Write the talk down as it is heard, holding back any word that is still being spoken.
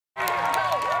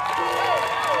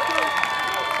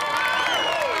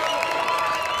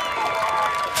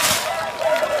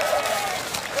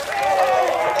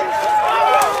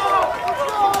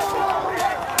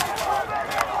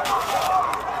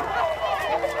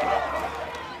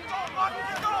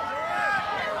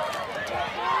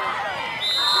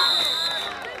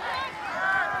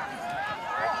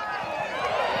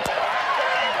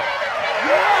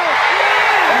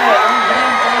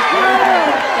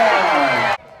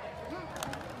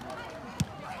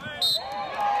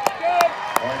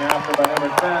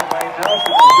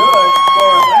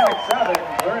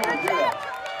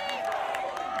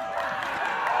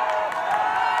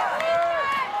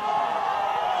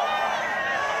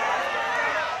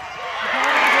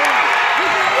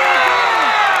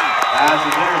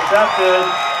intercepted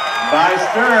by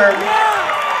Sturm.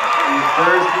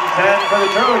 First and 10 for the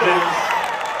Trojans.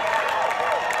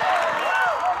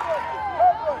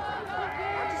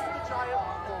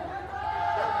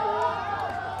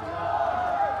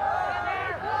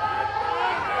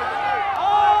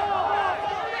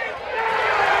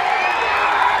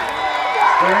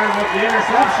 Sturm with the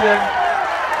interception.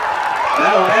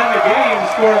 That'll end the game.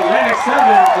 Score Atlantic 7,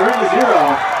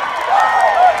 3-0.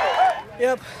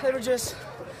 Yep, they were just,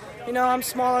 you know, I'm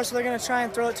smaller, so they're going to try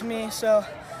and throw it to me. So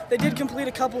they did complete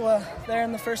a couple there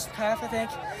in the first half, I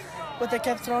think, but they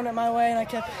kept throwing it my way, and I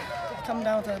kept coming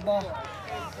down with the ball.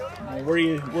 Were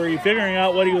you figuring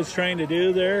out what he was trying to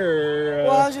do there? Or,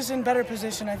 Well, I was just in better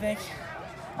position, I think.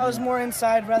 I was more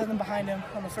inside rather than behind him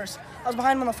on the first. I was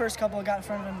behind him on the first couple, got in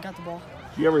front of him, got the ball.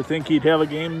 Do you ever think he'd have a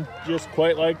game just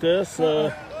quite like this?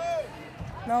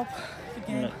 Nope. Good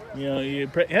game. You know, you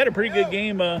had a pretty good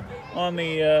game on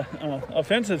the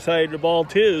offensive side of the ball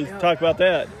too. Yeah. Talk about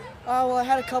that. Well, I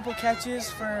had a couple catches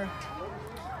for,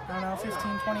 I don't know,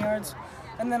 15, 20 yards.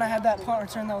 And then I had that punt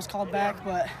return that was called back,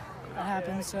 but that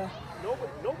happened, so.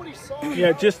 Nobody saw.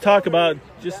 Yeah, just talk about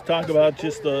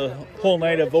the whole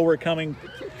night of overcoming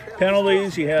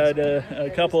penalties. You had a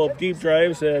couple of deep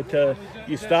drives that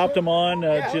you stopped them on.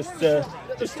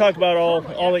 Just talk about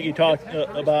all that you talked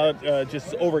about,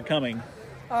 just overcoming.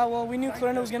 Well, we knew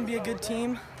Clarinda was going to be a good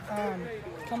team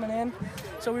coming in,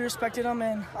 so we respected them.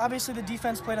 And obviously the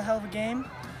defense played a hell of a game,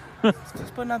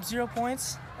 just putting up 0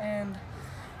 points. And,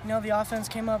 you know, the offense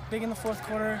came up big in the fourth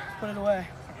quarter, put it away.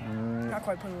 Not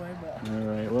quite put it away, but. All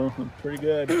right, well, pretty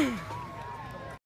good.